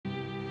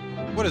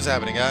What is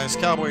happening, guys?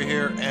 Cowboy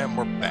here, and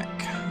we're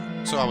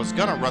back. So I was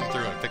gonna run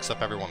through and fix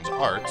up everyone's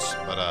arts,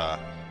 but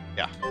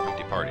yeah,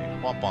 empty party.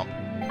 Womp womp.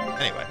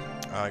 Anyway,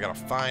 I gotta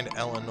find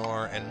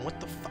Eleanor, and what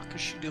the fuck is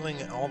she doing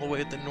all the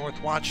way at the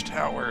North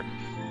Watchtower?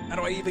 How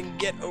do I even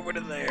get over to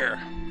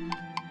there?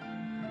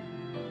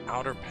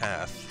 Outer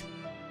path.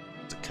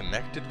 Is it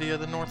connected via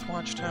the North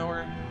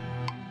Watchtower?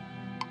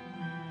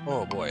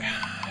 Oh boy.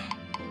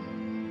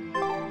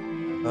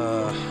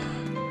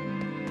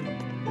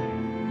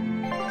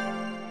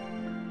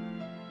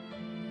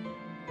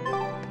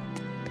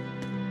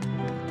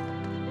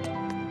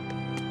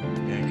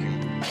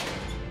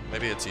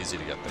 Maybe it's easy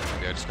to get there.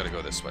 Maybe I just gotta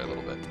go this way a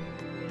little bit.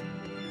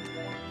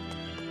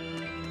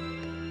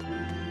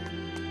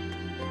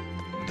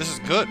 This is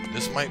good.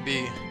 This might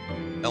be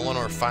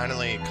Eleanor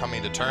finally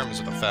coming to terms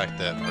with the fact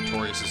that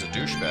Artorias is a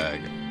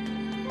douchebag.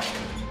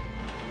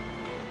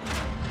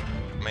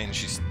 I mean,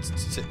 she's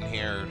sitting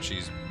here,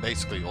 she's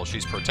basically, well,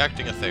 she's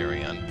protecting a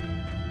Therian.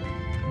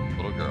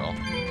 Little girl.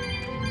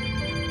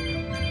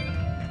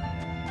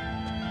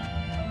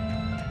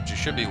 She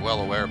should be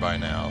well aware by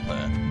now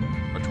that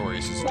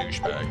Artorias is a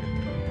douchebag.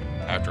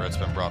 After it's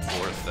been brought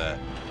forth that,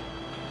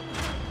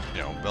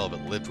 you know,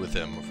 Velvet lived with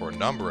him for a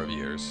number of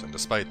years, and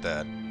despite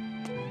that,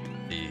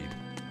 he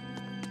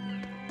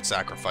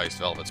sacrificed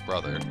Velvet's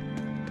brother.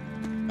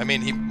 I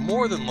mean, he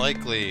more than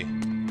likely,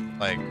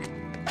 like,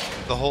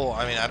 the whole,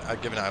 I mean,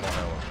 given I don't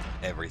know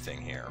everything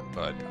here,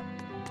 but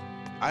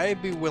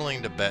I'd be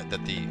willing to bet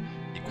that the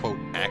quote,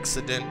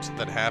 accident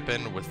that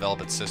happened with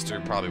Velvet's sister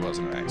probably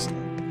wasn't an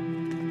accident.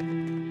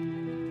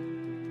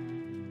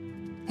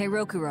 Hey,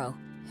 Rokuro,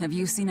 have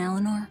you seen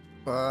Eleanor?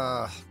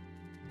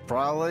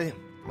 Probably.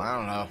 I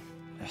don't know.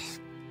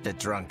 Bit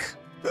drunk.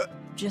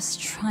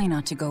 Just try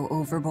not to go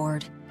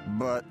overboard.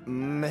 But,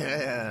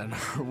 man,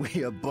 are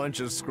we a bunch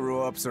of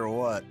screw-ups or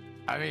what?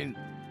 I mean,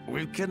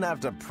 we've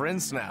kidnapped a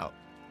prince now.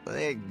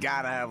 They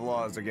gotta have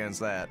laws against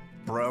that.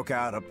 Broke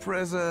out of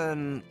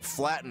prison,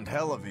 flattened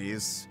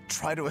Helives,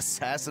 tried to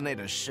assassinate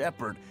a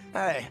shepherd.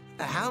 Hey,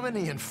 how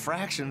many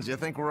infractions do you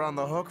think we're on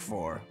the hook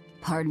for?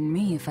 Pardon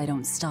me if I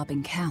don't stop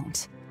and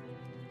count.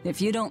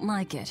 If you don't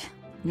like it,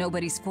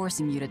 nobody's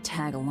forcing you to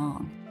tag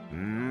along.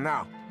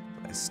 No.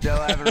 I still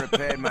haven't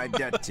repaid my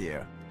debt to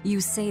you. You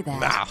say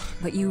that,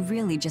 but you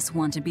really just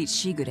want to beat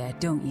Shigure,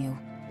 don't you?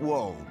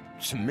 Whoa,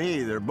 to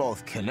me they're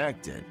both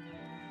connected.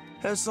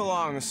 It's a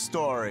long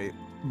story,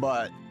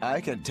 but I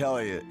can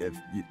tell you if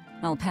you...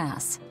 I'll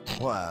pass.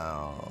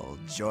 Well,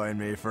 join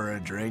me for a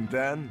drink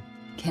then?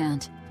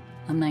 Can't.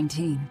 I'm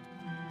 19.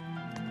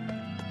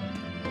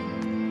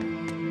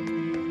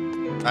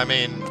 I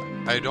mean,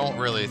 I don't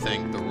really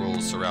think the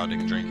rules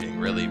surrounding drinking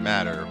really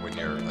matter when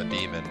you're a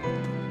demon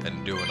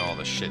and doing all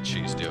the shit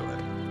she's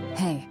doing.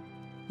 Hey,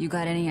 you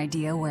got any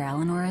idea where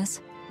Eleanor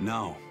is?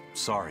 No,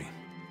 sorry.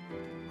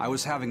 I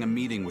was having a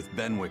meeting with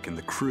Benwick and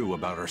the crew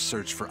about our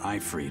search for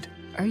Ifrid.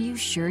 Are you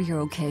sure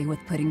you're okay with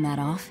putting that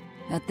off?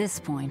 At this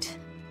point,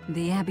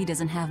 the Abbey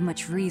doesn't have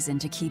much reason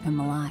to keep him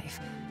alive.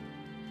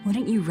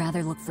 Wouldn't you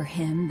rather look for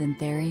him than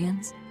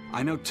Therians?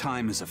 I know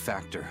time is a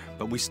factor,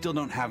 but we still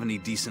don't have any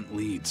decent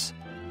leads.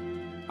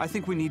 I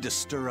think we need to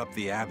stir up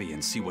the Abbey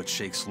and see what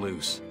shakes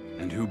loose.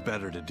 And who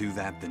better to do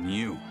that than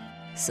you?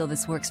 So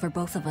this works for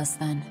both of us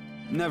then?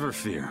 Never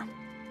fear.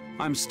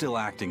 I'm still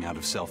acting out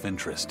of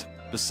self-interest.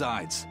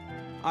 Besides,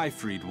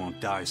 Ifrid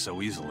won't die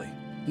so easily.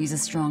 He's a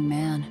strong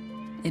man.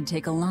 It'd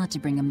take a lot to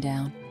bring him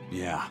down.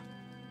 Yeah.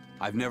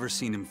 I've never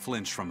seen him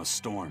flinch from a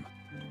storm,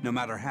 no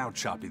matter how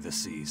choppy the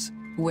seas.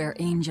 Where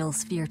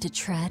angels fear to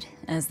tread,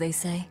 as they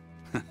say.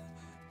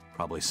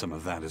 Probably some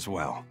of that as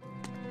well.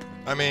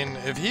 I mean,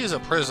 if he's a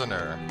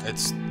prisoner,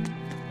 it's...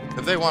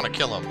 if they want to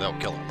kill him, they'll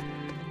kill him.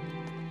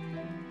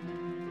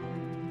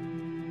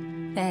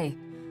 Hey,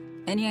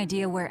 any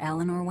idea where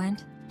Eleanor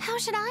went? How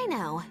should I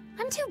know?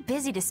 I'm too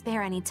busy to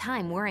spare any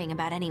time worrying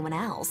about anyone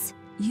else.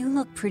 You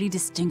look pretty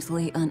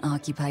distinctly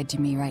unoccupied to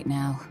me right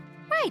now.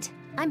 Right.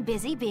 I'm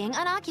busy being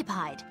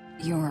unoccupied.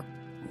 You're...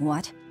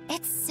 what?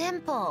 It's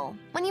simple.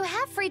 When you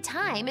have free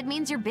time, it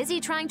means you're busy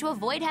trying to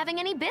avoid having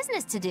any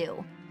business to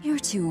do. You're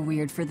too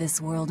weird for this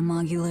world,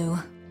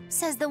 Magulu.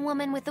 Says the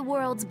woman with the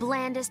world's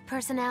blandest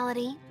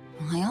personality.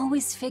 I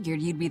always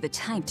figured you'd be the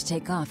type to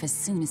take off as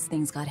soon as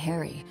things got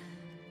hairy.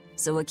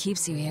 So what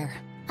keeps you here?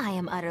 I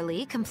am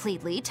utterly,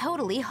 completely,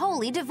 totally,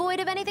 wholly devoid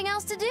of anything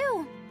else to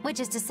do.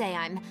 Which is to say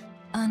I'm...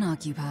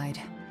 unoccupied.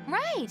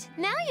 Right,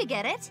 now you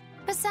get it.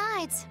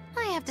 Besides,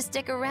 I have to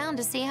stick around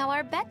to see how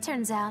our bet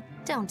turns out,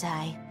 don't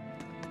I?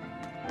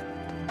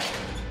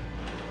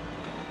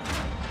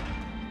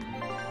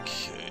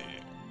 Okay.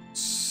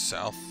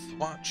 South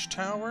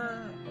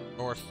Watchtower?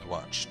 North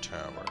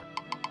Watchtower.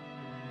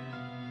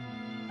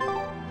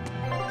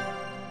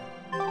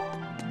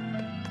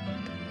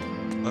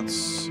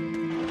 Let's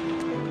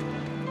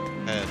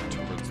head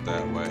towards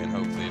that way, and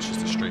hopefully it's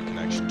just a straight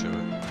connection to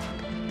it.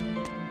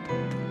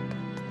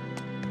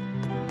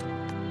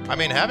 I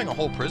mean, having a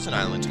whole prison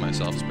island to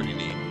myself is pretty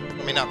neat.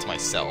 I mean, not to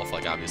myself,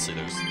 like, obviously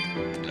there's,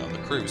 you know, the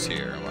crew's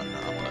here and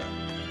whatnot,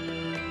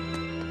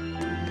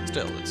 but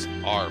still, it's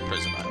our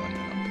prison island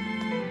now.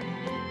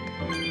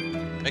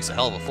 Makes a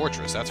hell of a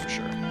fortress, that's for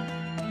sure.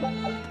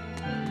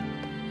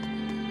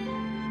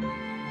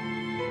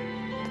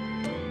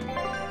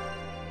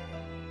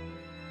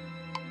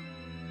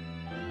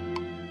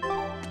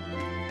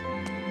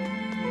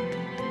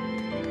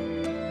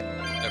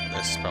 Yep,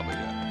 this is probably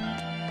it.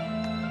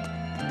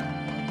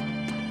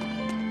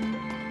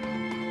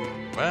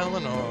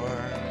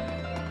 Eleanor.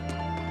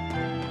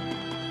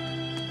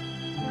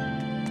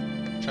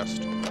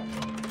 Chest.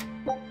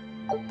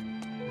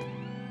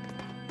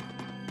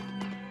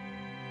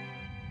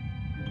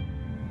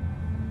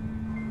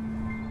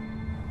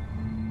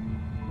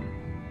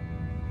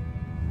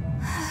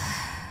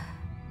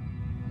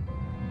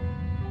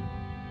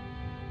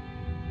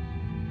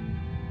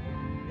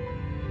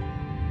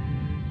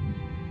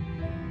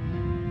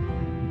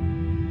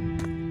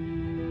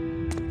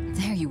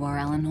 There you are,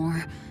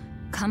 Eleanor.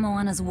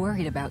 Kamoana's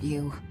worried about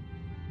you.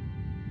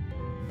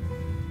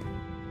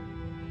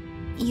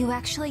 You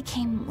actually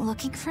came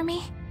looking for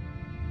me?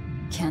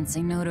 Can't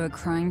say no to a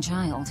crying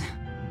child.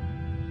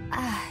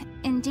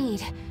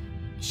 Indeed.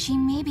 She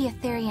may be a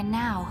Therian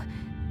now,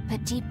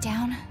 but deep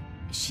down,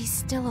 she's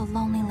still a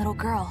lonely little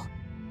girl.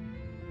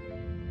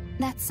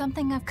 That's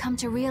something I've come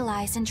to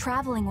realize in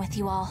traveling with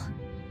you all.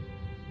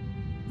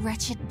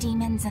 Wretched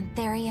demons and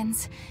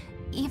Therians,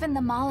 even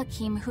the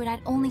Malakim who'd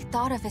I'd only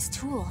thought of as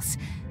tools,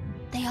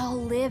 they all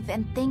live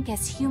and think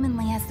as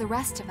humanly as the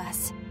rest of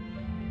us.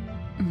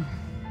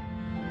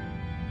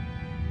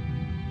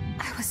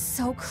 I was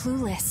so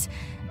clueless.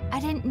 I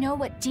didn't know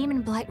what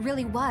demon blight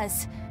really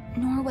was,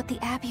 nor what the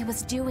Abbey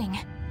was doing.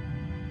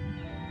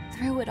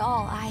 Through it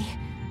all, I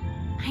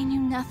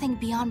knew nothing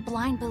beyond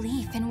blind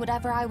belief in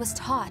whatever I was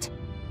taught.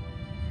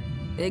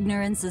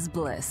 Ignorance is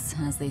bliss,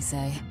 as they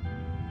say.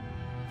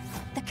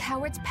 The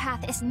coward's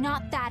path is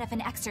not that of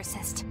an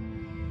exorcist.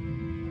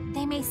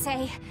 They may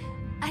say,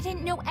 I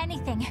didn't know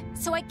anything,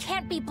 so I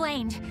can't be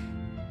blamed.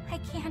 I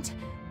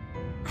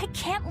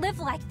can't live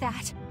like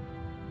that.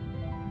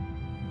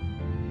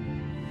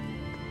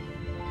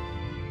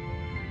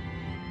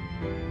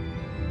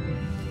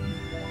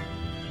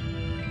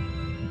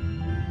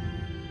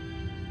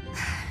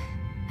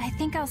 I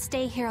think I'll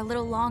stay here a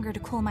little longer to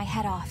cool my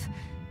head off.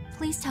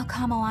 Please tell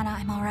Kamoana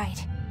I'm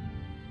alright.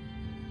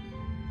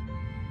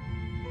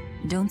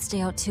 Don't stay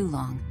out too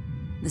long.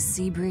 The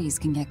sea breeze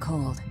can get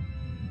cold.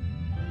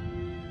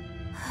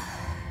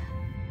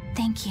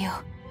 Thank you.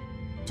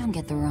 Don't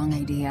get the wrong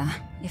idea.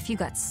 If you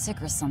got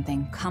sick or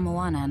something,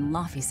 Kamoana and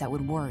Laphicet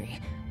would worry.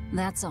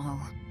 That's all.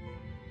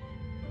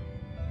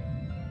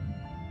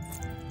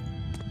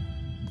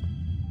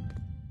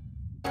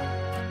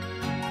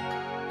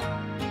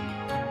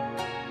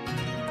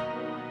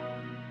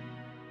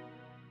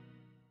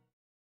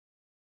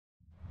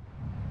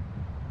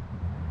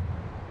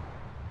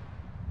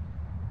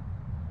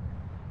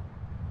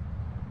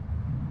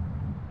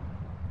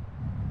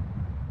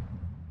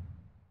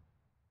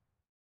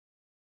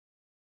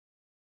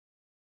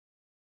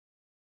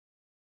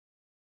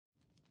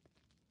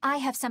 I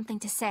have something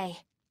to say.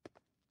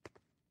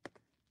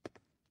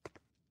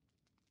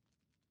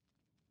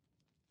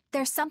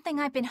 There's something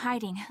I've been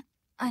hiding,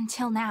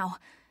 until now.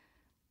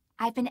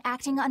 I've been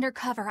acting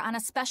undercover on a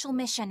special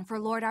mission for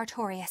Lord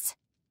Artorias.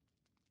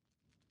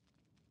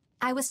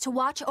 I was to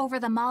watch over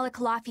the Malik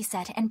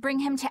Laphicet and bring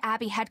him to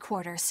Abbey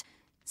headquarters.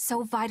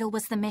 So vital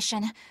was the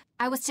mission,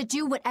 I was to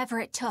do whatever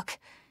it took,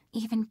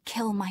 even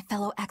kill my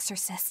fellow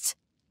exorcists.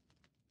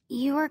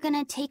 You were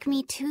gonna take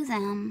me to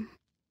them.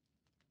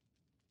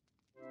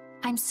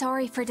 I'm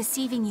sorry for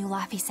deceiving you,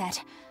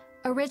 Laphicet.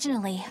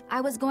 Originally,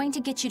 I was going to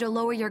get you to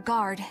lower your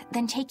guard,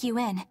 then take you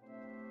in.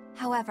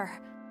 However,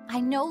 I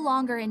no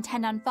longer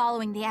intend on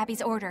following the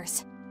Abbey's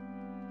orders.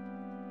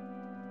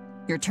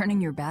 You're turning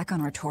your back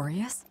on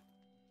Artorias?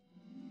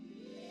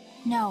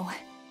 No.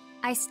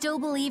 I still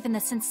believe in the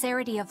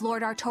sincerity of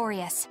Lord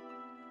Artorias.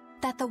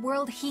 That the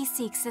world he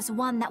seeks is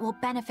one that will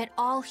benefit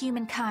all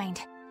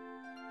humankind.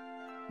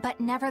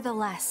 But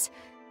nevertheless,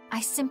 I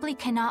simply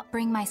cannot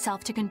bring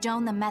myself to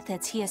condone the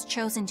methods he has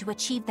chosen to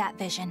achieve that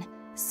vision,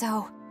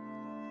 so...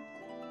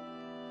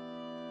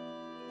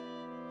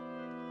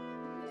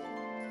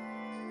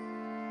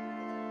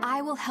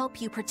 I will help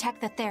you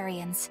protect the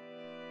Therians,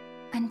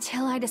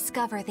 until I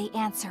discover the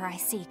answer I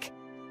seek.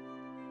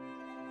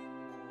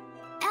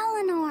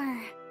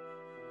 Eleanor!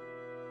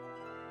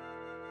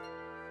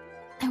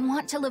 I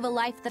want to live a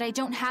life that I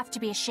don't have to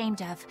be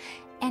ashamed of,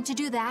 and to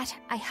do that,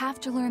 I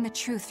have to learn the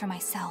truth for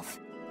myself.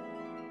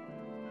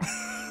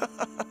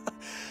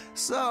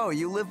 So,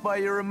 you live by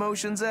your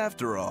emotions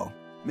after all.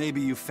 Maybe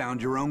you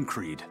found your own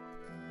creed.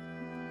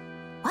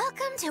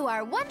 Welcome to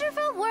our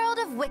wonderful world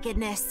of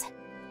wickedness.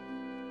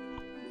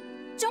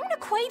 Don't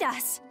equate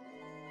us!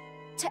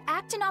 To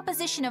act in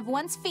opposition of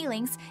one's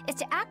feelings is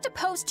to act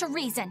opposed to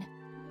reason.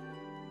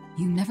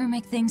 You never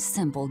make things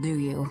simple, do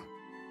you?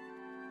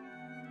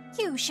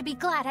 You should be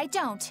glad I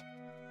don't.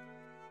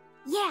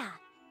 Yeah,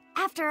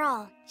 after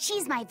all,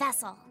 she's my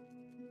vessel.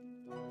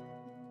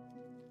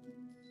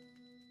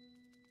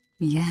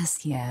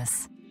 Yes,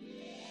 yes.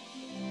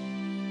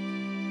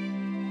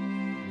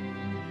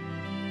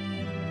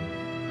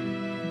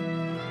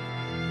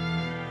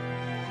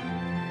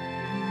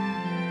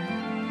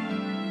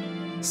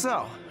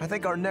 So, I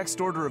think our next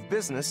order of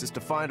business is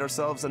to find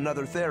ourselves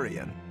another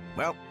Therian.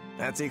 Well,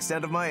 that's the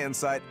extent of my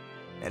insight.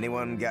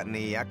 Anyone got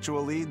any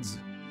actual leads?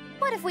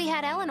 What if we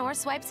had Eleanor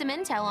swipe some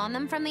intel on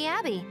them from the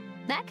Abbey?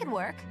 That could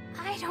work.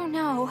 I don't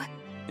know.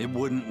 It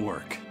wouldn't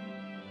work.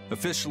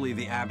 Officially,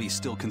 the Abbey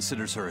still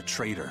considers her a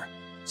traitor.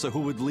 So who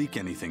would leak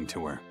anything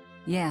to her?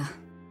 Yeah.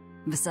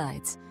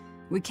 Besides,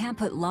 we can't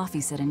put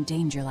Laufeyset in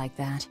danger like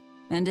that.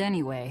 And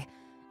anyway,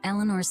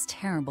 Eleanor's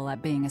terrible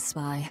at being a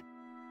spy.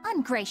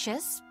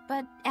 Ungracious,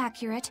 but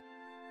accurate.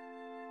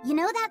 You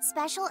know that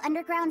special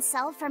underground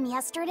cell from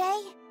yesterday?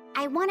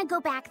 I want to go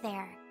back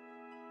there.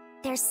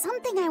 There's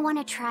something I want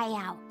to try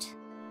out.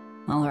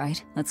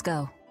 Alright, let's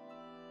go.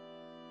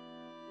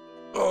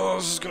 Oh,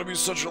 this is gonna be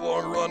such a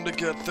long run to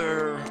get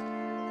there.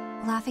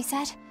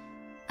 Laufeyset,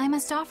 I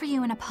must offer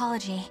you an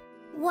apology.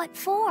 What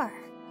for?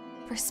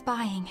 For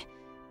spying.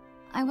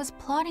 I was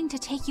plotting to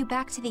take you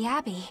back to the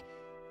Abbey.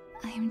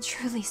 I am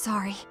truly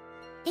sorry.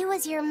 It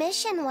was your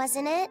mission,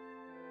 wasn't it?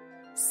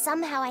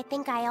 Somehow I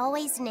think I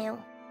always knew.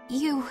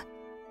 You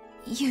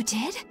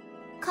did?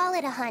 Call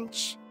it a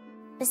hunch.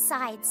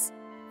 Besides,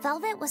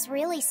 Velvet was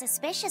really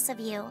suspicious of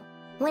you.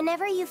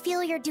 Whenever you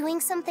feel you're doing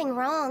something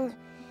wrong,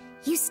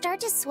 you start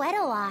to sweat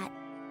a lot.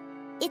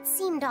 It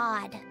seemed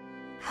odd.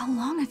 How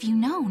long have you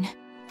known?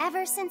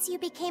 Ever since you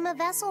became a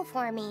vessel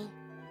for me.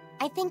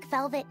 I think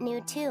Velvet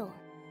knew too.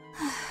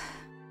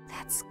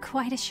 That's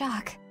quite a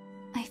shock.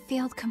 I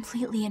failed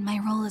completely in my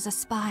role as a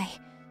spy.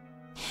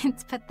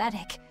 It's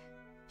pathetic.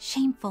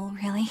 Shameful,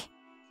 really.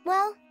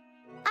 Well,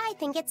 I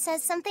think it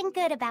says something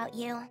good about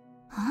you.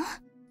 Huh?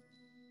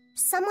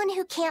 Someone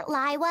who can't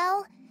lie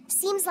well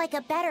seems like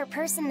a better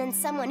person than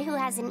someone who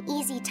has an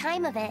easy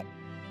time of it.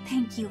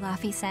 Thank you,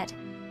 Laufeyset.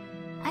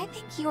 I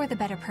think you're the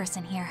better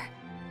person here.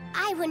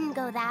 I wouldn't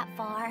go that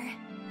far.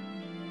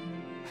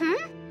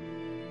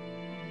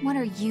 What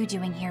are you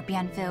doing here,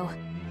 Bienfu?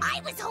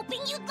 I was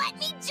hoping you'd let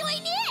me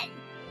join in!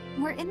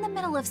 We're in the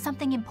middle of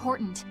something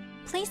important.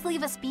 Please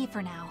leave us be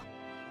for now.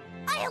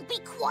 I'll be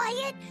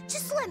quiet.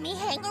 Just let me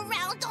hang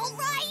around, all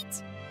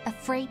right?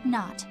 Afraid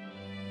not.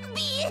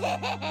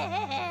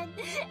 Madam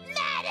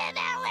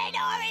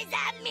Eleanor is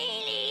a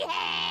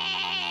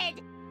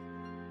mealyhead!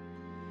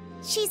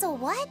 She's a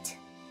what?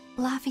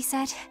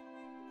 Laufeyset,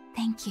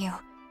 thank you.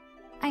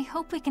 I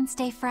hope we can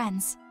stay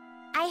friends.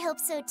 I hope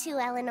so too,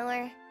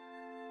 Eleanor.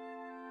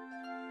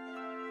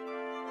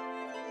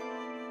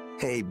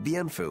 Hey,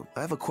 Bienfu,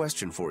 I have a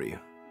question for you.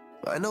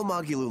 I know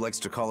Magilou likes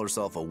to call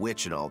herself a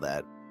witch and all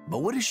that, but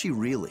what is she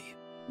really?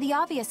 The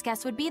obvious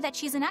guess would be that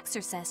she's an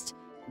exorcist,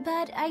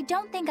 but I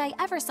don't think I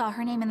ever saw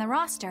her name in the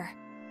roster.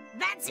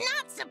 That's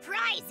not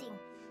surprising.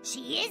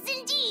 She is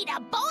indeed a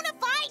bona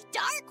fide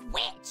dark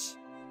witch.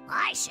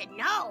 I should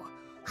know.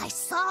 I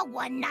saw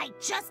one night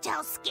just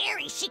how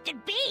scary she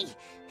could be.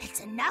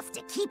 It's enough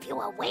to keep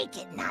you awake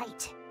at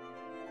night.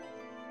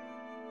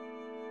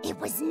 It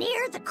was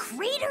near the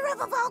crater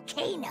of a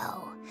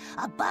volcano.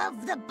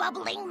 Above the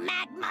bubbling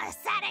magma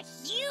sat a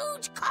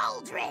huge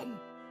cauldron.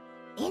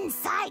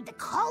 Inside the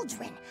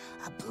cauldron,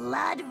 a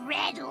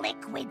blood-red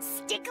liquid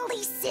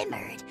stickily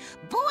simmered,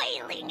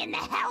 boiling in the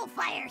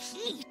hellfire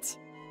heat.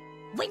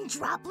 When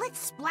droplets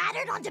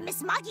splattered onto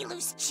Miss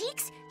Magilou's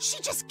cheeks, she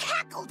just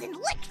cackled and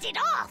licked it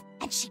off,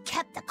 and she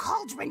kept the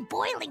cauldron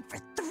boiling for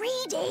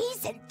 3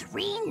 days and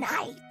 3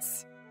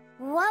 nights.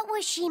 What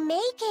was she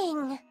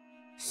making?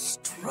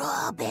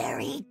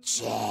 Strawberry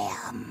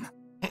jam.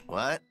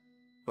 What?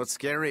 What's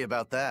scary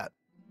about that?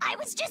 I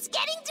was just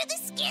getting to the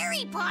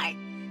scary part.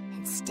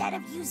 Instead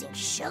of using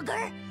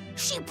sugar,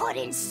 she put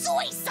in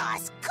soy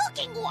sauce,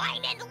 cooking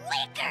wine, and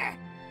liquor.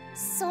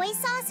 Soy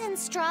sauce and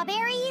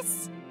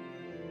strawberries?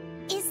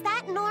 Is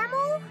that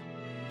normal?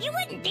 You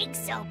wouldn't think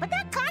so, but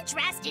that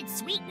contrasted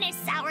sweetness,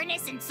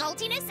 sourness, and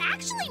saltiness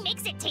actually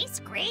makes it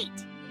taste great.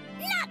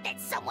 Not that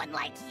someone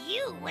like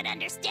you would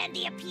understand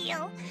the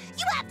appeal.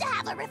 You have to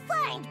have a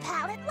refined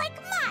palate like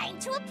mine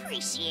to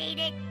appreciate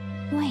it.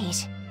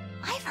 Wait,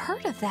 I've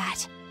heard of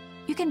that.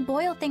 You can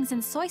boil things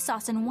in soy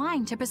sauce and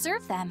wine to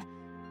preserve them.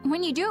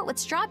 When you do it with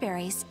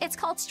strawberries, it's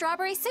called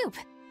strawberry soup.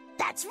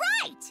 That's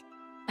right!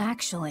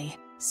 Actually,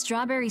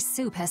 strawberry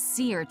soup has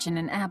sea urchin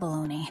and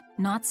abalone,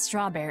 not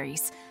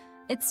strawberries.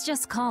 It's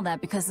just called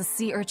that because the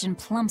sea urchin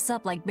plumps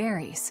up like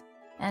berries.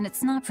 And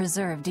it's not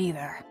preserved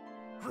either.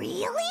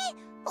 Really?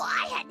 Well,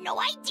 I had no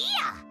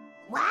idea.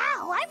 Wow,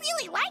 I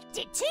really liked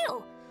it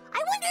too.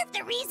 I wonder if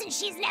the reason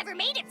she's never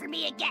made it for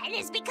me again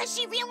is because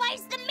she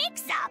realized the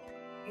mix-up.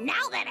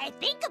 Now that I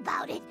think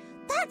about it,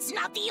 that's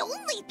not the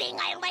only thing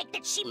I like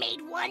that she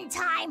made one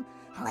time.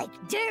 Like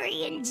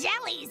durian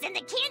jellies and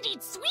the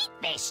candied sweet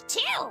fish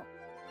too.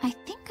 I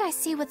think I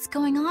see what's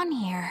going on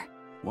here.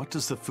 What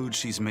does the food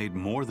she's made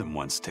more than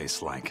once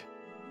taste like?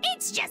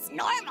 It's just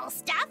normal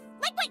stuff,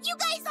 like what you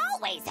guys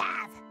always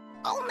have.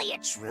 Only a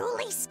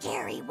truly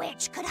scary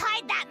witch could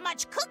hide that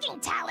much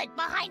cooking talent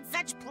behind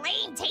such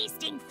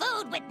plain-tasting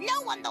food with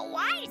no one the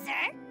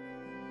wiser.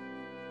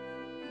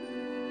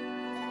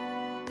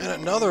 And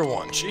another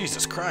one,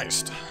 Jesus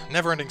Christ.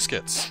 Never-ending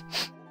skits.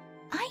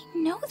 I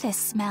know this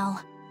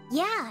smell.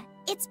 Yeah,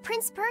 It's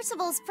Prince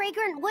Percival's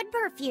fragrant wood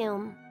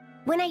perfume.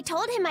 When I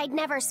told him I'd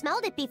never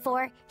smelled it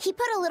before, he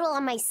put a little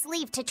on my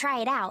sleeve to try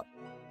it out.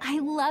 I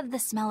love the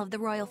smell of the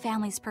royal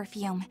family's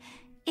perfume.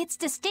 It's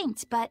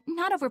distinct, but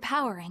not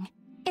overpowering.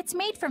 It's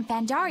made from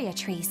Fandaria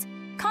trees,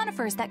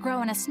 conifers that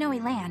grow in a snowy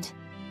land.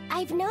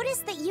 I've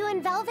noticed that you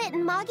and Velvet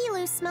and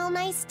Mogiloo smell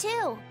nice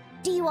too.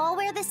 Do you all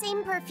wear the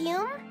same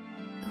perfume?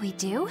 We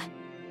do?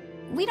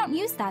 We don't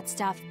use that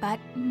stuff, but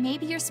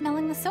maybe you're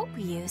smelling the soap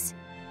we use.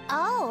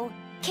 Oh,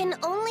 can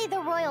only the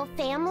royal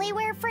family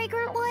wear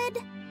fragrant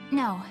wood?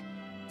 No.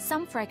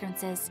 Some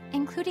fragrances,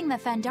 including the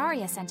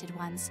Fandaria scented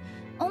ones,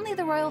 only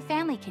the royal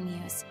family can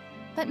use,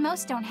 but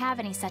most don't have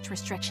any such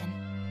restriction.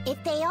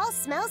 If they all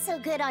smell so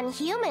good on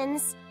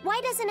humans, why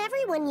doesn't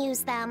everyone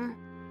use them?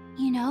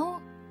 You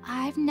know,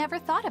 I've never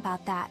thought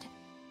about that.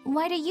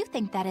 Why do you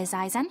think that is,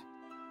 Aizen?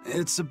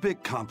 It's a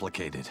bit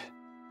complicated.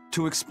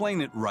 To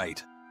explain it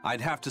right,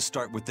 I'd have to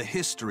start with the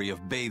history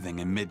of bathing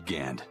in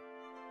Midgand.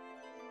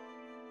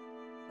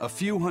 A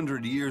few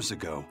hundred years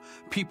ago,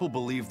 people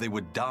believed they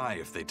would die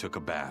if they took a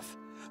bath.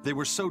 They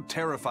were so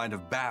terrified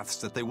of baths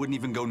that they wouldn't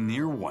even go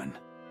near one.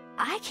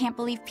 I can't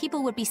believe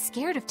people would be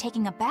scared of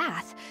taking a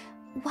bath.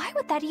 Why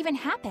would that even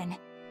happen?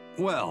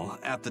 Well,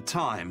 at the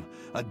time,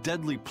 a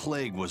deadly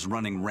plague was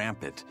running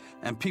rampant,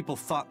 and people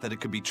thought that it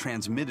could be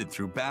transmitted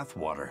through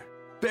bathwater.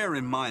 Bear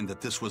in mind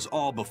that this was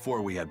all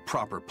before we had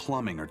proper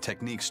plumbing or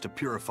techniques to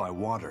purify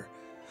water.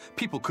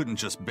 People couldn't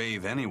just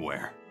bathe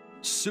anywhere.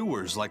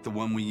 Sewers like the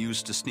one we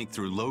used to sneak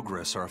through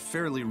Logres are a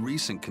fairly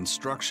recent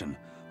construction,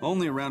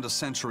 only around a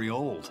century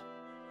old.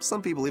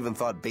 Some people even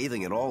thought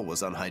bathing at all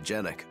was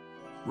unhygienic.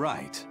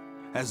 Right.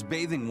 As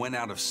bathing went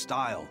out of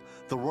style,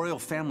 the royal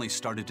family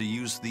started to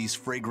use these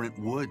fragrant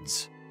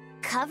woods.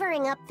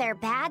 Covering up their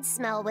bad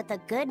smell with a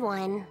good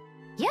one.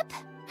 Yep.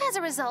 As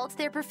a result,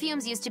 their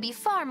perfumes used to be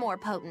far more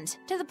potent,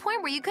 to the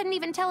point where you couldn't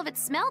even tell if it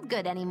smelled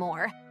good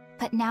anymore.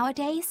 But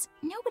nowadays,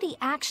 nobody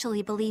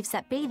actually believes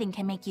that bathing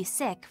can make you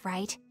sick,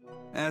 right?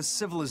 As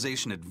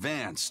civilization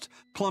advanced,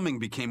 plumbing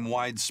became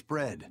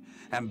widespread,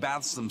 and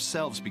baths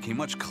themselves became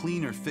much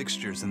cleaner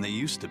fixtures than they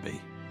used to be.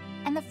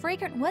 And the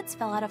fragrant woods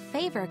fell out of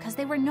favor because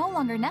they were no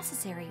longer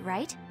necessary,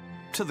 right?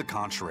 To the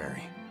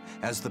contrary.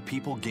 As the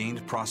people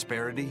gained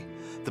prosperity,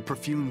 the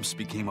perfumes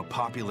became a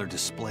popular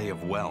display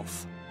of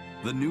wealth.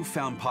 The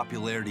newfound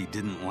popularity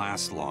didn't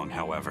last long,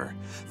 however,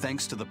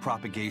 thanks to the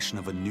propagation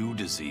of a new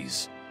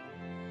disease.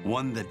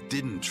 One that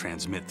didn't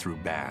transmit through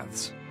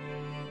baths.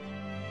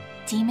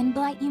 Demon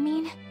blight, you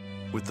mean?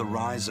 With the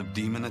rise of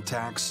demon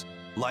attacks,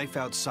 life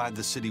outside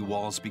the city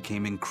walls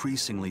became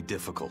increasingly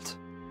difficult.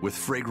 With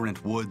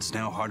fragrant woods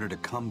now harder to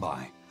come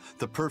by,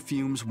 the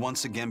perfumes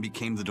once again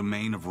became the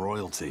domain of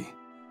royalty.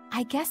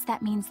 I guess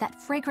that means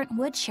that fragrant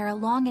woods share a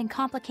long and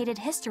complicated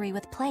history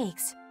with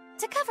plagues.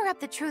 To cover up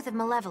the truth of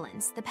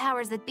malevolence, the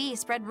powers that be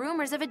spread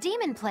rumors of a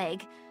demon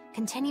plague,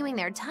 continuing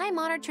their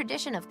time-honored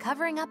tradition of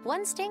covering up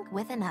one stink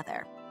with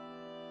another.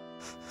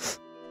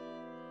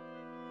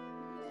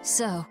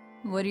 So,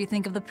 what do you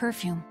think of the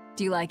perfume?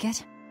 Do you like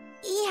it?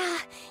 Yeah,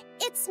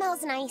 it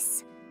smells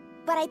nice.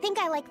 But I think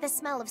I like the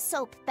smell of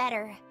soap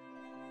better.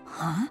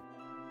 Huh?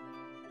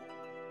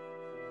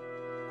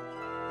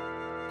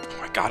 Oh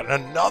my god,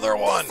 and another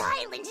one! This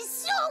island is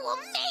so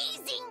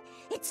amazing!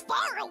 It's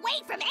far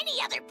away from any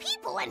other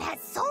people and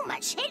has so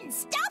much hidden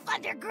stuff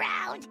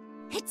underground!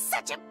 It's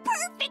such a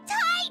perfect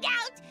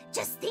hideout!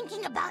 Just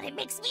thinking about it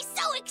makes me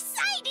so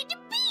excited to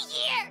be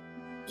here!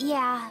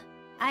 Yeah,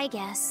 I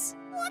guess.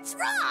 What's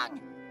wrong?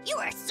 You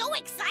were so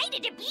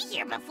excited to be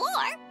here before!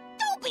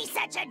 Don't be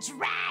such a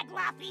drag,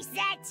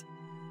 Laphicet!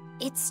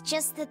 It's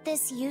just that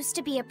this used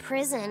to be a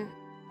prison.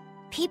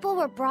 People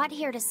were brought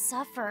here to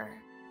suffer.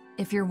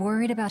 If you're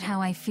worried about how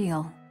I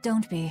feel,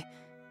 don't be.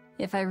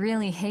 If I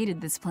really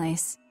hated this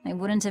place, I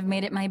wouldn't have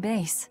made it my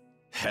base.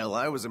 Hell,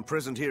 I was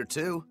imprisoned here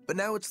too, but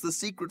now it's the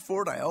secret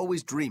fort I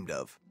always dreamed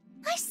of.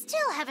 I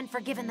still haven't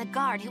forgiven the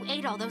guard who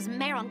ate all those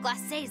marron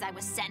glacés I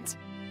was sent.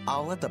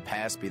 I'll let the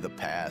past be the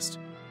past.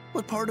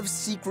 What part of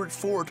secret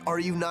fort are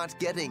you not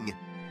getting?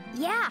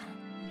 Yeah.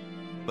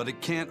 But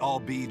it can't all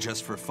be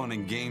just for fun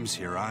and games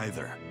here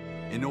either.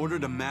 In order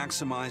to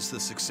maximize the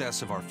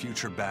success of our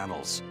future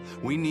battles,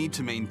 we need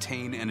to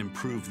maintain and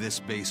improve this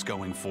base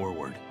going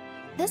forward.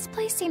 This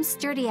place seems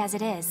sturdy as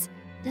it is.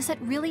 Does it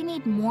really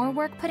need more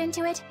work put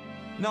into it?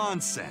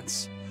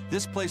 Nonsense.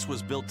 This place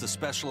was built to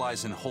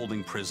specialize in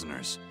holding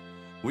prisoners.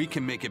 We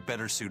can make it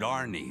better suit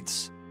our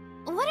needs.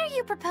 What are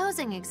you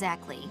proposing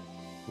exactly?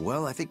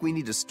 Well, I think we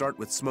need to start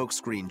with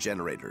smokescreen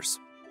generators.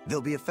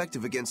 They'll be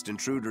effective against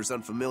intruders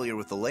unfamiliar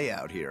with the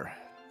layout here.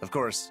 Of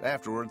course,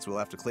 afterwards we'll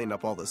have to clean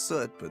up all the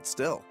soot, but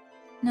still.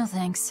 No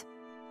thanks.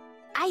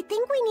 I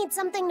think we need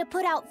something to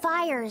put out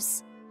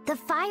fires. The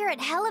fire at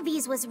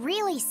Helavi's was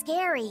really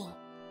scary.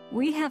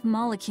 We have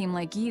Molekim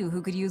like you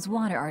who could use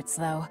water arts,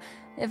 though.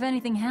 If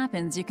anything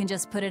happens, you can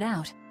just put it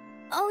out.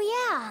 Oh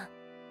yeah,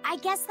 I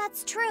guess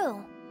that's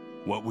true.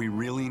 What we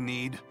really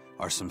need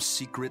are some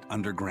secret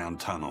underground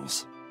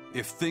tunnels.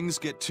 If things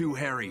get too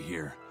hairy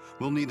here,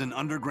 we'll need an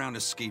underground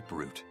escape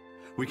route.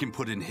 We can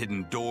put in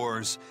hidden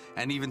doors,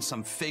 and even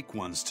some fake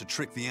ones to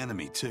trick the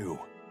enemy, too.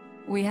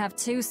 We have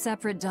 2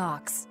 separate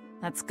docks.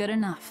 That's good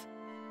enough.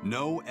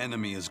 No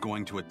enemy is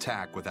going to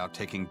attack without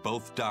taking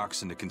both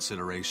docks into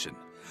consideration.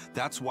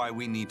 That's why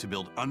we need to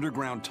build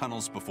underground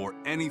tunnels before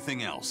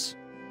anything else.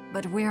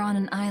 But we're on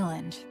an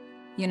island.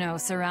 You know,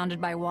 surrounded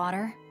by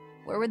water.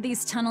 Where would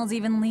these tunnels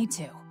even lead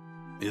to?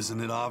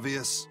 Isn't it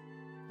obvious?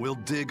 We'll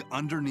dig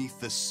underneath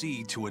the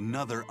sea to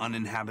another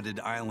uninhabited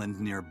island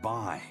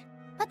nearby.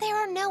 But there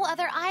are no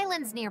other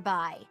islands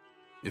nearby.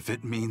 If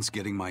it means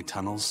getting my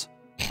tunnels,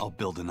 I'll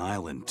build an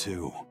island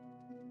too.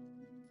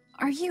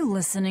 Are you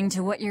listening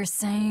to what you're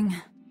saying?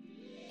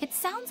 It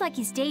sounds like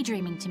he's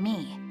daydreaming to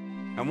me.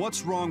 And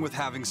what's wrong with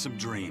having some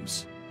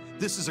dreams?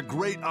 This is a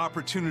great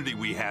opportunity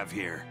we have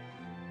here.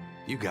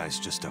 You guys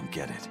just don't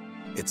get it.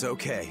 It's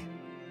okay.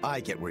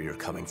 I get where you're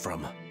coming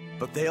from.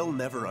 But they'll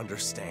never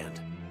understand.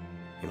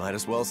 You might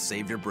as well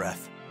save your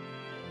breath.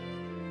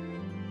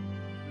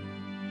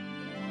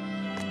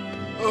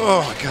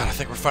 Oh god, I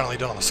think we're finally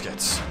done on the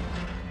skits.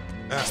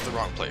 That's the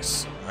wrong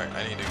place. Alright,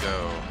 I need to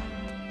go...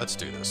 Let's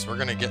do this. We're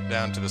gonna get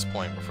down to this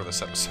point before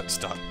this episode's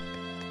done.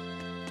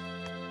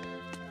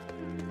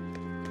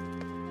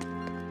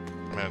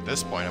 I mean, at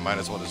this point, I might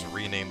as well just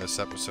rename this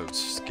episode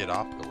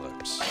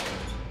Skitopocalypse.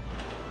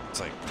 It's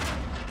like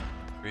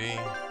 3,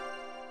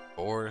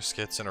 4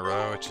 skits in a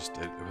row. It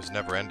was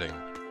never ending.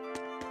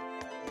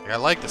 Like, I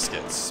like the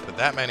skits, but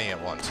that many at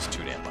once is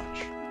too damn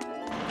much.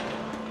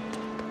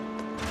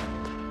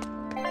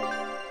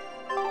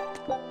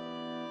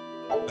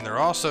 And there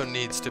also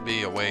needs to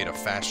be a way to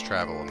fast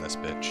travel in this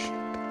bitch.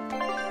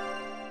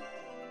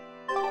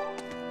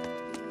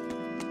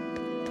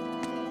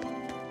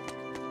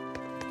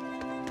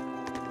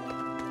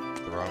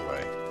 The wrong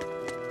way.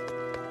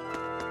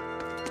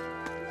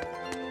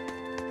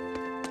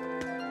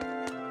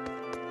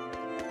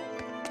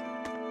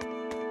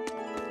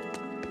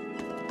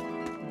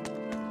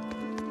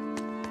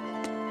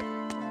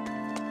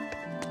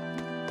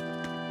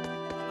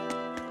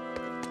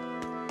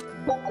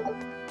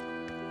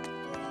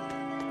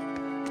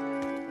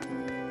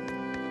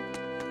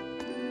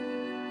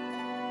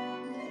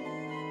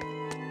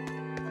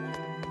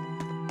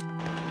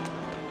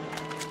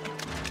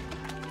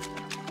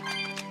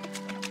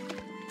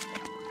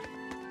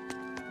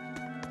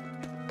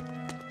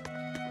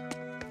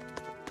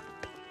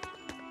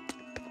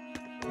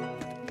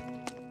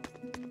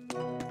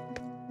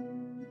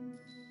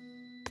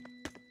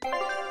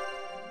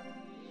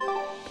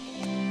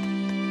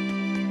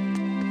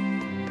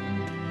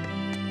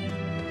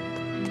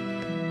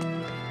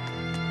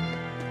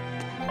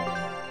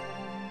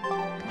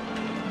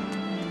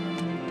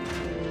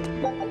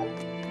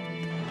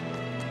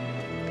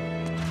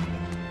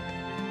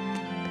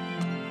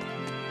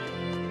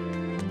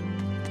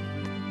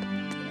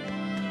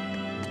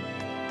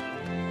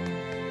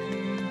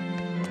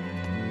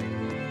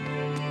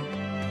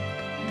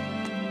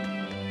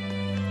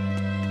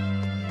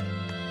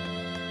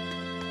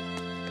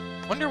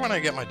 Wonder when I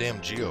get my damn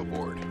Geo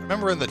board.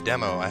 Remember in the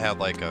demo I had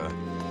like a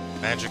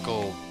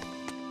magical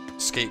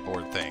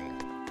skateboard thing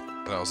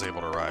that I was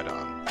able to ride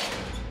on.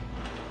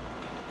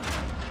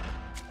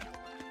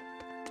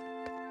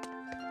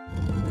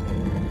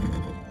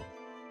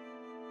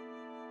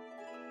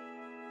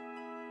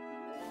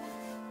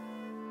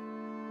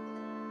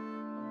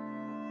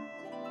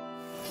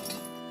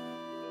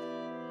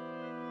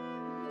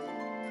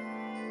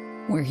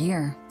 We're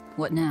here.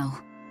 What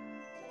now?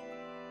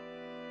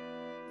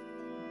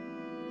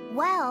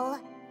 Well,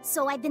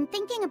 so I've been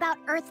thinking about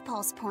Earth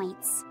Pulse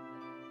points.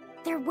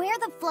 They're where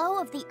the flow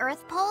of the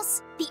Earth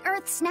Pulse, the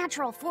Earth's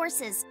natural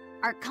forces,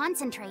 are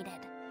concentrated.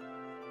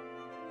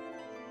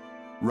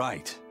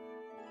 Right.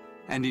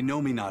 And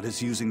Inomata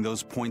is using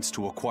those points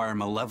to acquire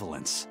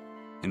malevolence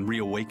and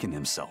reawaken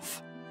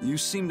himself. You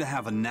seem to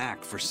have a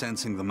knack for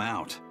sensing them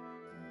out.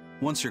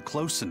 Once you're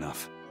close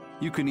enough,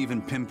 you can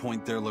even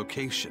pinpoint their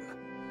location.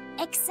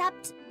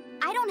 Except,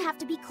 I don't have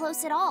to be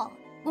close at all.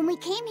 When we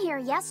came here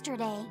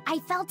yesterday, I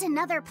felt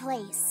another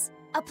place.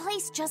 A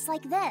place just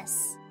like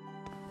this.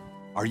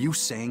 Are you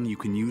saying you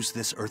can use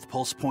this Earth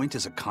Pulse point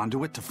as a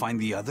conduit to find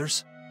the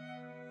others?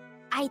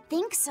 I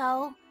think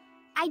so.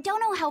 I don't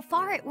know how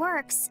far it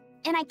works,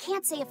 and I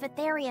can't say if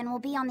Etherian will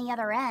be on the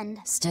other end.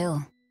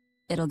 Still,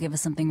 it'll give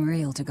us something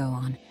real to go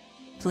on.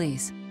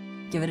 Please,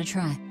 give it a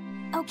try.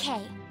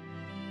 Okay.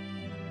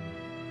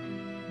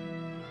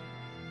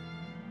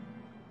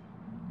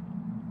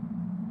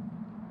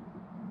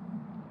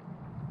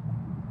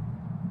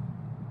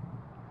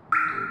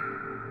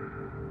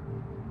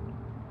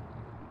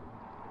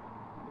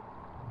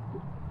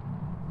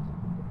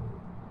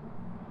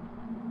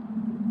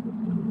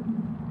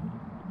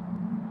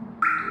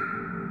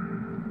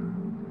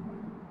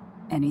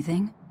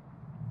 Anything?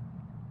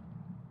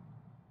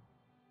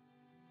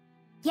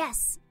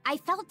 Yes, I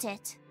felt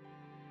it.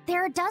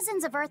 There are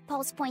dozens of Earth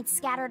Pulse points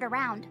scattered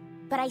around,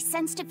 but I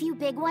sensed a few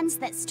big ones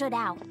that stood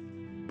out.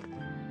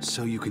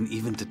 So you can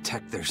even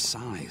detect their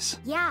size.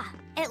 Yeah,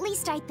 at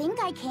least I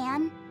think I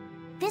can.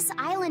 This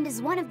island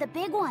is one of the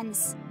big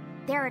ones.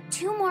 There are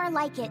 2 more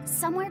like it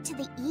somewhere to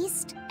the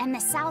east and the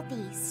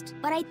southeast.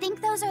 But I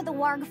think those are the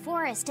Warg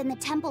Forest and the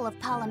Temple of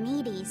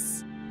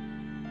Palamedes.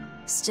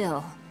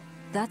 Still,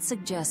 that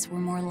suggests we're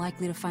more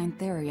likely to find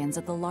Therians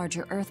at the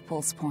larger Earth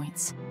Pulse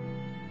points.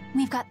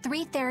 We've got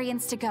 3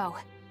 Therians to go.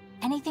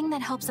 Anything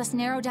that helps us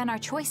narrow down our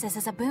choices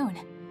is a boon.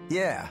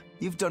 Yeah,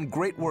 you've done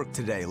great work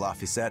today,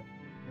 Laphicet.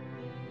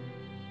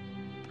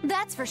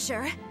 That's for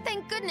sure.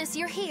 Thank goodness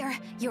you're here.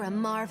 You're a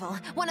marvel.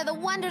 One of the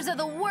wonders of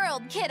the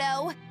world,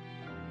 kiddo!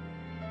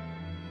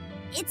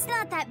 It's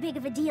not that big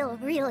of a deal,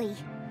 really.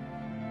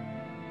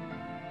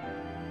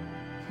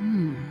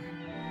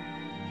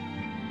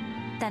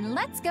 Then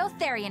let's go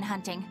Therian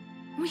hunting.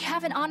 We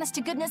have an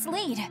honest-to-goodness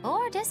lead.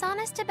 Or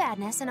dishonest to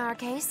badness in our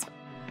case.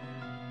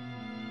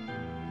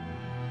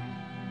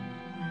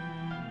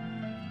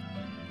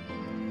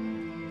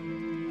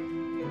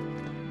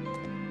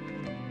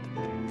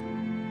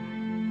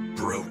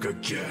 Broke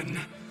again.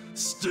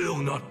 Still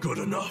not good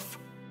enough.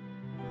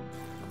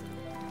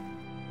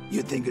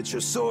 You think it's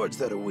your swords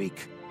that are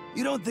weak?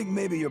 You don't think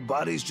maybe your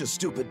body's just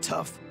stupid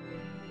tough?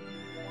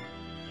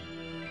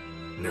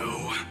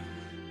 No.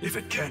 If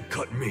it can't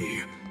cut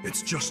me,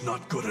 it's just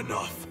not good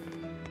enough.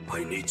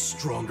 I need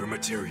stronger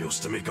materials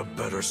to make a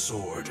better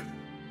sword.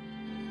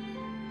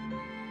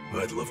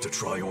 I'd love to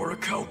try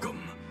orichalcum,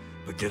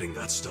 but getting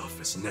that stuff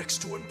is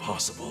next to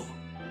impossible.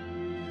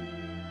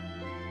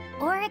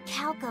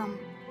 Orichalcum.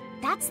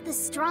 That's the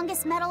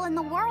strongest metal in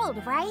the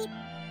world, right?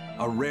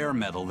 A rare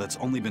metal that's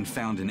only been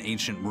found in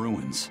ancient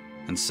ruins,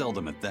 and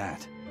seldom at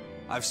that.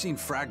 I've seen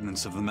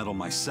fragments of the metal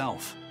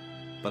myself,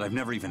 but I've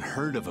never even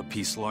heard of a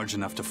piece large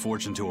enough to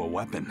forge into a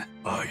weapon.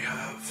 I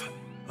have.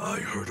 I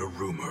heard a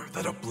rumor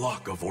that a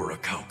block of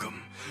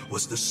orichalcum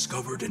was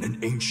discovered in an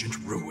ancient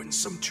ruin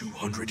some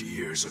 200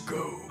 years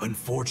ago.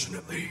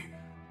 Unfortunately,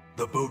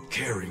 the boat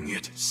carrying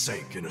it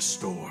sank in a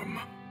storm.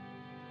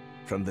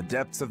 From the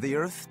depths of the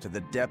earth to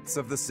the depths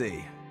of the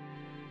sea.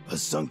 A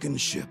sunken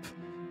ship.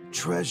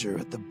 Treasure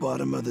at the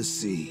bottom of the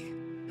sea.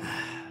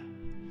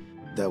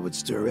 That would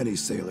stir any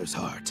sailor's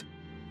heart.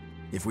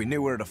 If we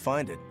knew where to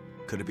find it,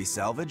 could it be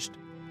salvaged?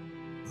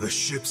 The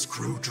ship's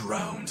crew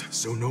drowned,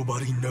 so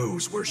nobody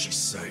knows where she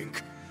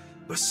sank.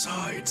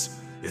 Besides,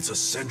 it's a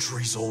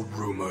centuries-old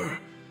rumor.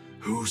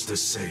 Who's to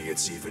say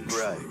it's even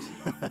true?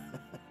 Right.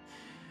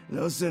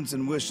 No sense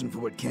in wishing for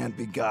what can't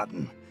be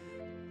gotten.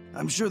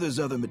 I'm sure there's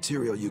other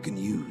material you can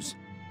use.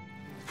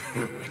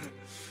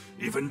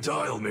 Even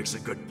Dial makes a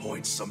good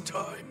point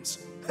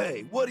sometimes.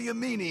 Hey, what do you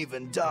mean,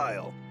 even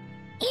Dial?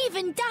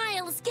 Even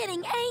Dial's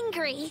getting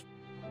angry!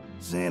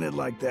 Saying it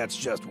like that's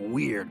just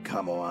weird,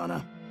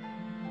 Kamoana.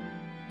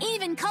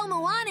 Even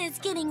Komoana's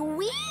getting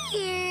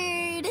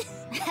weird!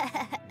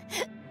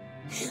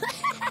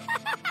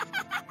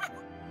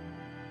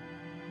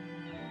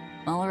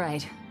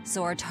 Alright,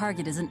 so our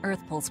target is an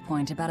Earth Pulse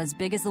point about as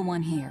big as the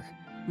one here.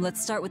 Let's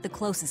start with the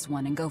closest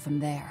one and go from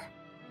there.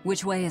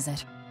 Which way is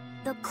it?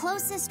 The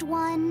closest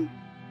one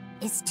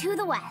is to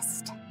the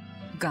west.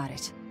 Got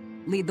it.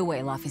 Lead the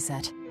way,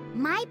 Laphicet.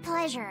 My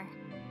pleasure.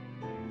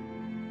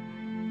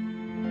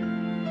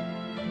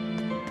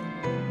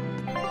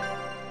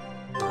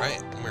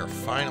 Alright, we're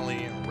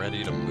finally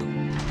ready to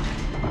move.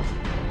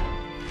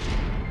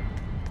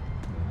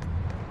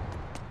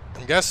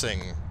 I'm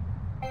guessing...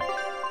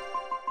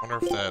 wonder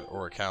if that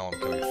orichalcum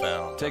can be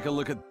found. Take a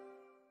look at...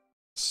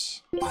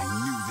 I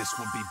knew this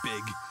would be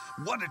big.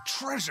 What a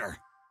treasure!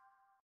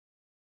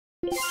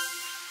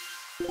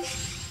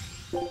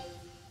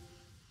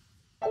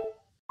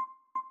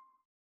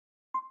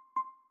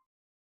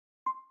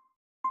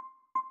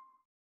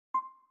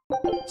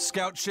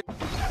 Scout ship.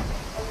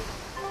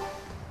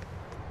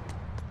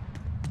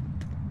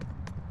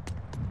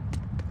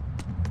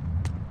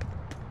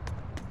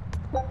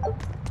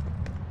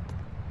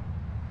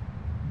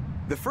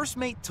 The first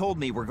mate told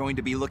me we're going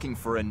to be looking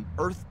for an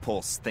Earth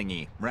Pulse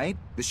thingy, right?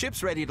 The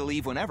ship's ready to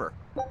leave whenever.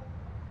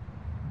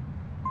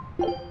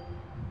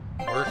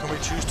 Where can we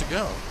choose to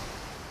go?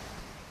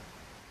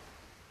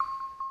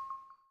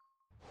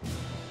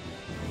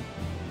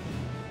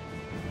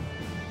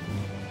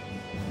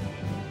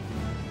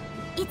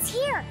 It's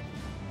here!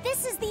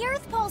 This is the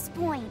Earth Pulse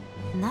point!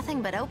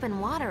 Nothing but open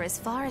water as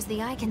far as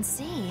the eye can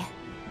see.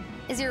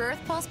 Is your Earth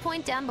Pulse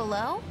point down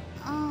below?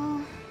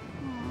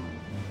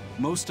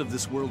 Most of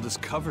this world is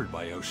covered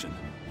by ocean,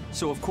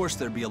 so of course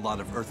there'd be a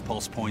lot of Earth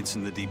Pulse points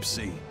in the deep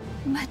sea.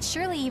 But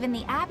surely even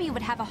the Abbey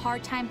would have a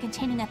hard time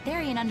containing a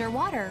Therian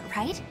underwater,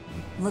 right?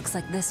 Looks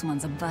like this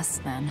one's a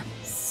bust then.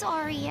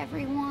 Sorry,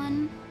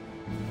 everyone.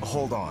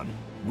 Hold on.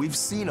 We've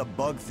seen a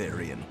bug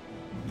Therian.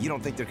 You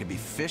don't think there could be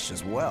fish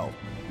as well?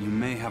 You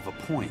may have a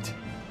point.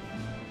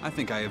 I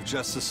think I have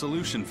just the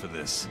solution for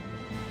this.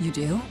 You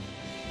do?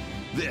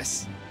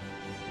 This.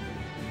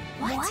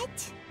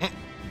 What?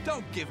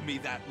 Don't give me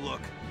that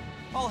look.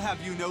 I'll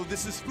have you know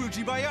this is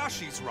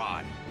Fujibayashi's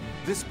rod.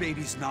 This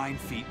baby's 9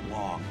 feet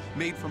long,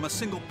 made from a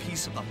single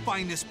piece of the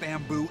finest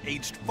bamboo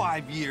aged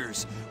 5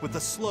 years, with a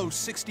slow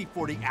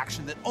 60-40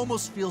 action that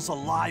almost feels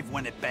alive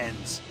when it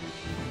bends.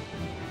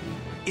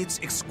 Its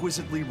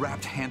exquisitely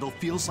wrapped handle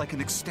feels like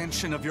an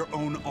extension of your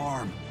own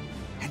arm.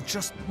 And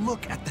just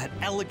look at that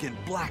elegant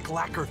black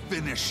lacquer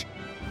finish.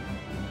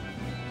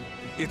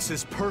 It's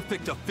as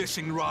perfect a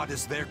fishing rod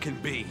as there can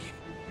be.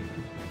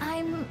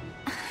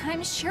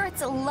 I'm sure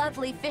it's a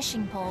lovely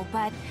fishing pole,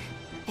 but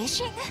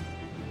fishing?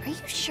 Are you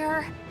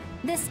sure?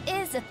 This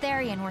is a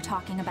Therian we're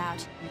talking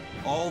about.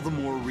 All the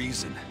more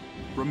reason.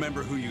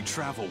 Remember who you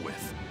travel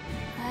with.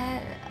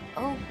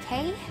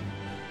 Okay?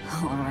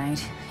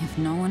 Alright, if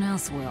no one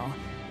else will,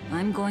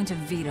 I'm going to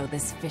veto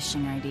this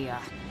fishing idea.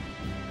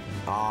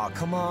 Aw,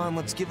 come on,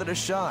 let's give it a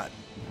shot.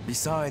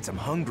 Besides, I'm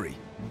hungry.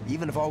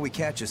 Even if all we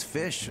catch is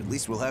fish, at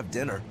least we'll have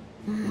dinner.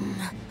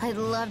 I'd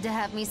love to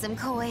have me some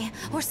koi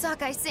or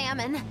sockeye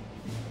salmon.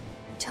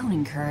 Don't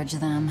encourage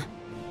them.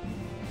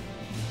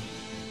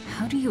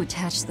 How do you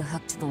attach the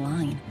hook to the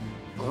line?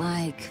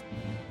 Like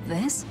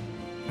this?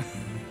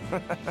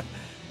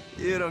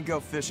 You don't go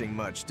fishing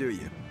much, do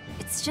you?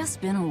 It's just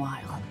been a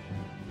while.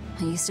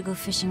 I used to go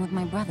fishing with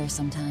my brother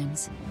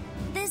sometimes.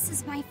 This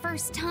is my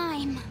first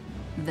time.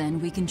 Then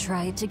we can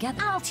try it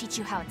together. I'll teach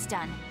you how it's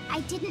done.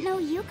 I didn't know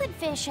you could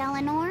fish,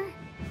 Eleanor.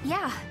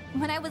 Yeah,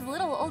 when I was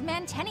little, old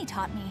man Tenny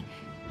taught me.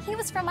 He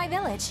was from my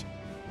village.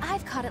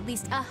 I've caught at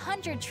least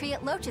 100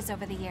 treat loaches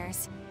over the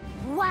years.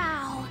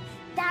 Wow,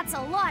 that's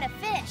a lot of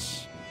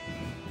fish.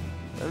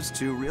 Those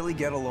two really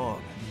get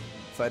along.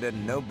 If I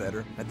didn't know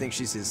better, I think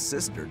she's his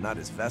sister, not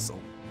his vessel.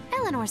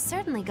 Eleanor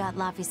certainly got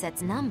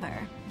Lafisette's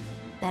number.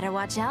 Better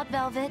watch out,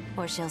 Velvet,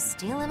 or she'll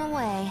steal him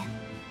away.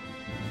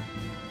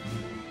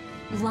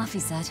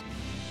 Lafisette.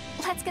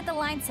 Let's get the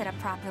line set up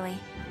properly.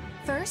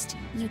 First,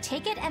 you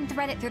take it and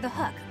thread it through the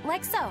hook,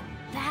 like so.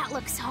 That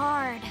looks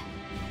hard.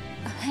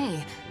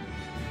 Hey.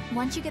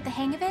 Once you get the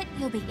hang of it,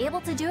 you'll be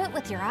able to do it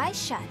with your eyes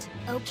shut.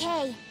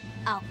 Okay,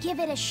 I'll give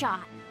it a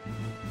shot.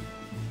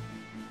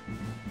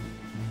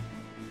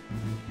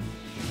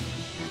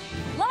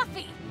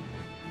 Laffy!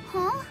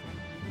 Huh?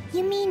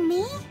 You mean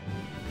me?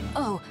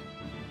 Oh,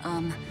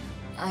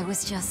 I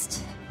was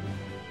just...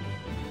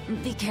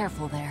 Be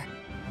careful there.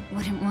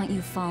 Wouldn't want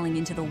you falling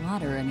into the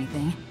water or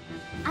anything.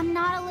 I'm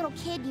not a little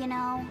kid, you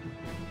know.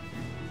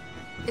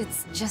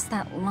 It's just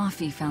that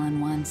Laffy fell in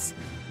once.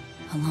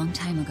 A long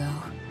time ago.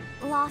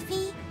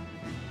 Laffy?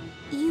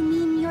 You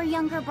mean your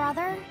younger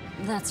brother?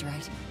 That's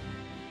right.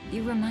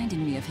 You reminded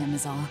me of him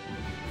is all.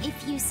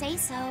 If you say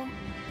so.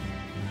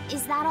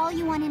 Is that all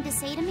you wanted to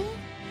say to me?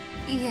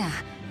 Yeah,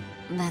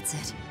 that's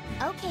it.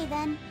 Okay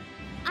then.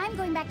 I'm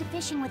going back to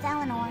fishing with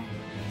Eleanor.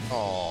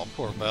 Aw,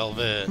 poor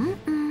Velvet.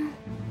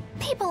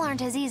 People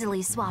aren't as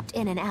easily swapped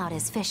in and out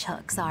as fish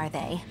hooks, are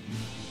they?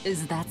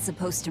 Is that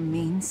supposed to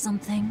mean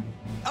something?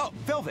 Oh,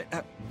 Velvet,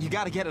 you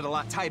gotta get it a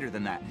lot tighter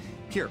than that.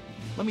 Here,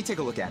 let me take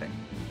a look at it.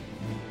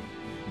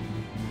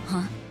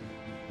 Huh?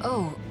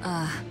 Oh,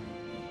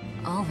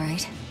 all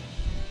right.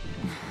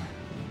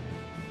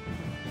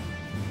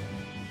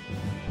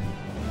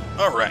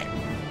 Alright,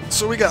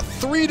 so we got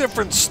 3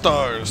 different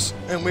stars,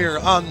 and we're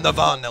on the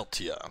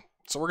Vaneltia.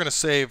 So we're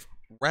gonna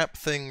wrap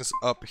things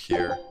up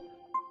here.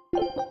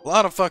 A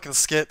lot of fucking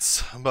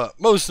skits, but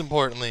most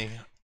importantly,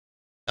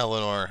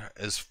 Eleanor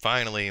is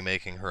finally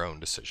making her own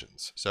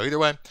decisions. So either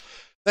way,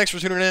 thanks for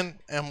tuning in,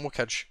 and we'll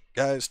catch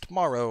you guys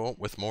tomorrow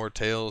with more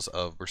Tales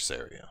of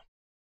Berseria.